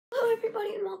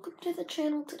everybody, and welcome to the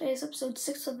channel. Today is episode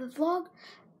 6 of the vlog.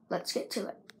 Let's get to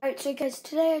it. Alright, so guys,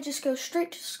 today I just go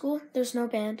straight to school. There's no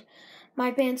band. My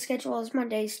band schedule is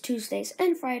Mondays, Tuesdays,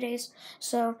 and Fridays.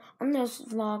 So on those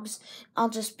vlogs, I'll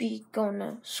just be going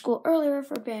to school earlier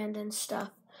for band and stuff.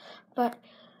 But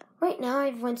right now I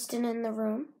have Winston in the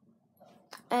room.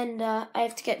 And I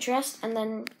have to get dressed and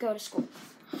then go to school.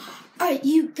 Alright,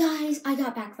 you guys, I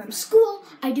got back from school.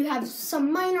 I do have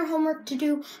some minor homework to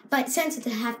do, but since it's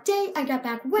a half day, I got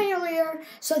back way earlier,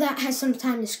 so that has some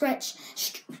time to stretch.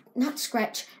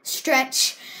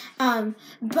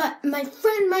 But my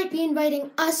friend might be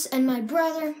inviting us and my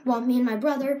brother, me and my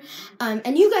brother,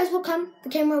 and you guys will come. The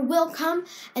camera will come,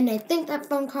 and I think that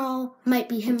phone call might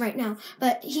be him right now.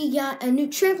 But he got a new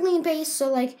trampoline base,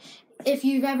 so like, if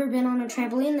you've ever been on a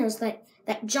trampoline, there's like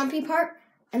that jumpy part,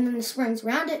 and then the springs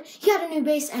around it. He got a new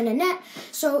base and a net,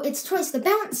 so it's twice the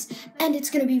bounce, and it's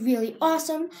going to be really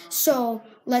awesome. So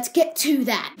let's get to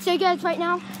that. So guys, right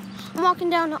now, I'm walking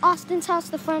down to Austin's house,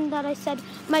 the friend that I said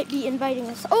might be inviting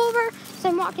us over. So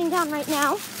I'm walking down right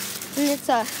now, and it's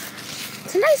a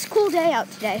nice cool day out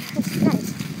today. It's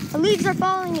nice. The leaves are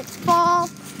falling, it's fall.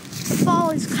 The fall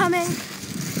is coming,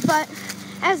 but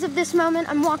as of this moment,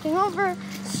 I'm walking over,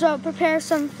 so prepare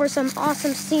for some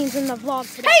awesome scenes in the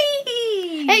vlog today.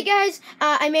 Hey guys,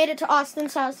 I made it to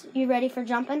Austin's house. You ready for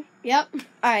jumping? Yep.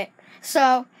 Alright,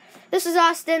 so this is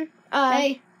Austin.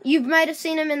 Hey. You might have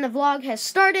seen him in the Vlog Has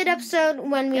Started episode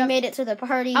when we made it to the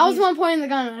party. I was the one pointing the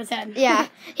gun at his head. Yeah,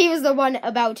 he was the one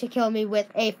about to kill me with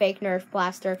a fake Nerf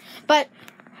blaster. But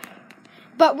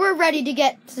we're ready to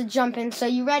get to jumping, so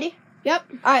you ready? Yep.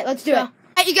 Alright, let's do it.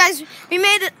 Alright, you guys, we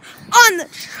made it on the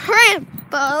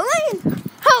trampoline.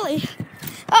 Holy,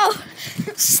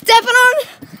 stepping on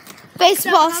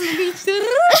baseballs. On the beach.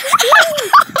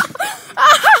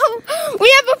 Oh, we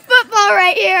have a football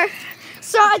right here.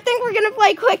 So I think we're going to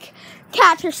play quick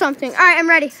catch or something. All right, I'm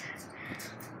ready.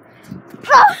 Oh,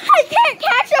 I can't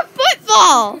catch a football.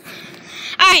 All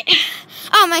right.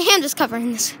 Oh, my hand is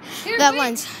covering this. That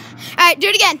lens. All right, do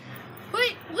it again.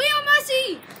 Wait, Leo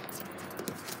Messi!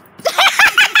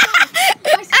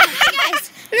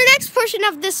 Guys, the next portion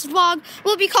of this vlog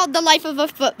will be called The Life of a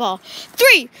Football.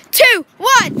 3, 2,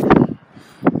 1.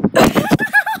 The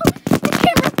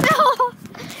camera fell.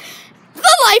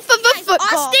 The life of a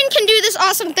football. Austin can do this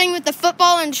awesome thing with the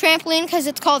football and trampoline because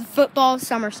it's called football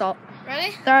somersault.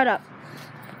 Ready? Throw it up.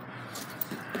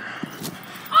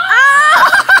 Oh!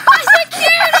 I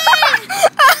secured it!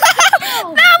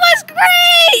 That was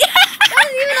great! That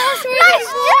was even awesome. Nice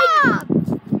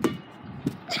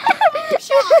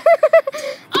job!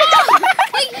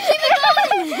 Wait, keep it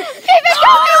going! Keep it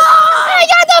going! I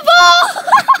got the ball!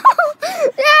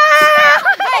 Yeah!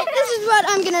 Alright, this is what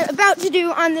I'm about to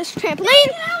do on this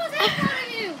trampoline.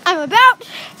 I'm about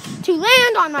to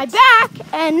land on my back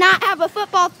and not have a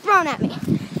football thrown at me.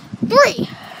 3,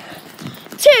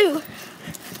 2,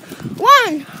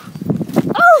 1.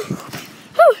 Oh!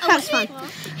 Whew, that was fun.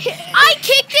 I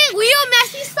kicked it Leo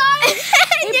Messi style.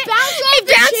 It bounced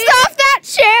off that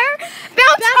chair,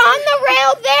 bounced on the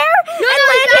rail there, No, and it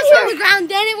landed bounced here. on the ground.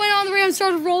 Then it went on the rail and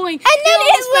started rolling. And then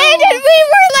it landed. We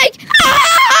were like,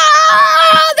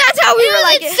 ah! That's how we were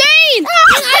like. Insane!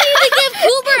 I need to give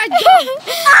Cooper a jump.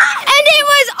 And it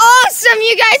was awesome,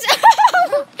 you guys.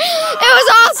 It was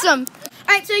awesome.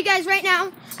 All right, so you guys, right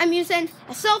now, I'm using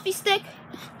a selfie stick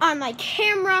on my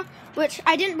camera, which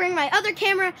I didn't bring my other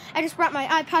camera. I just brought my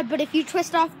iPod, but if you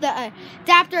twist off the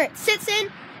adapter it sits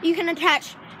in, you can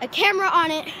attach a camera on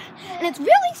it, and it's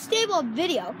really stable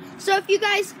video. So if you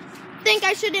guys think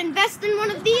I should invest in one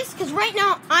of these, because right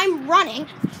now I'm running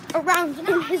around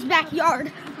in his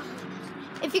backyard.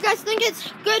 If you guys think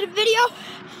it's good video,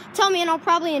 tell me and I'll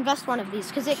probably invest one of these,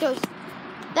 because it goes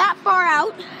that far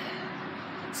out,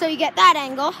 so you get that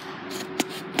angle,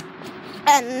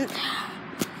 and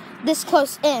this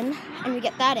close in, and we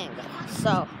get that angle.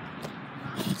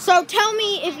 So tell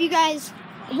me if you guys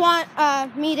want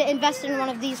me to invest in one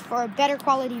of these for a better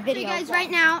quality video. So you guys, right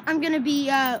now I'm gonna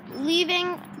be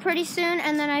leaving pretty soon,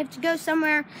 and then I have to go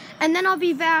somewhere, and then I'll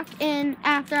be back in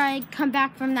after I come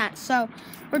back from that. So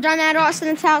we're done at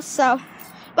Austin's house. So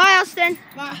bye, Austin.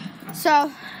 Bye.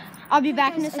 So I'll be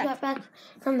back in a second. I got back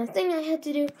from the thing I had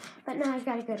to do, but now I've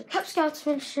got to go to Cub Scouts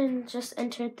mission. Just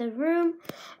entered the room,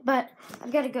 but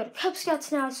I've got to go to Cub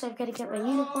Scouts now, so I've got to get my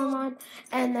uniform on,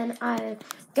 and then I've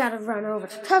got to run over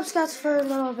to Cub Scouts for a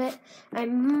little bit. I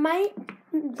might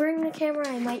bring the camera,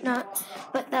 I might not,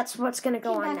 but that's what's going to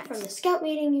go on next. From the scout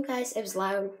meeting, you guys, it was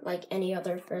loud like any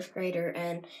other first grader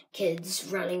and kids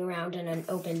running around in an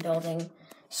open building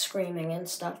screaming and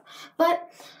stuff.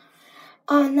 But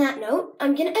on that note,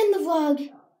 I'm going to end the vlog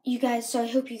you guys, so I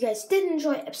hope you guys did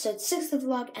enjoy episode 6 of the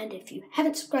vlog, and if you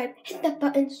haven't subscribed, hit that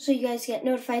button so you guys get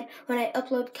notified when I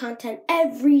upload content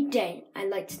every day. I'd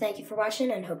like to thank you for watching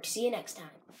and hope to see you next time.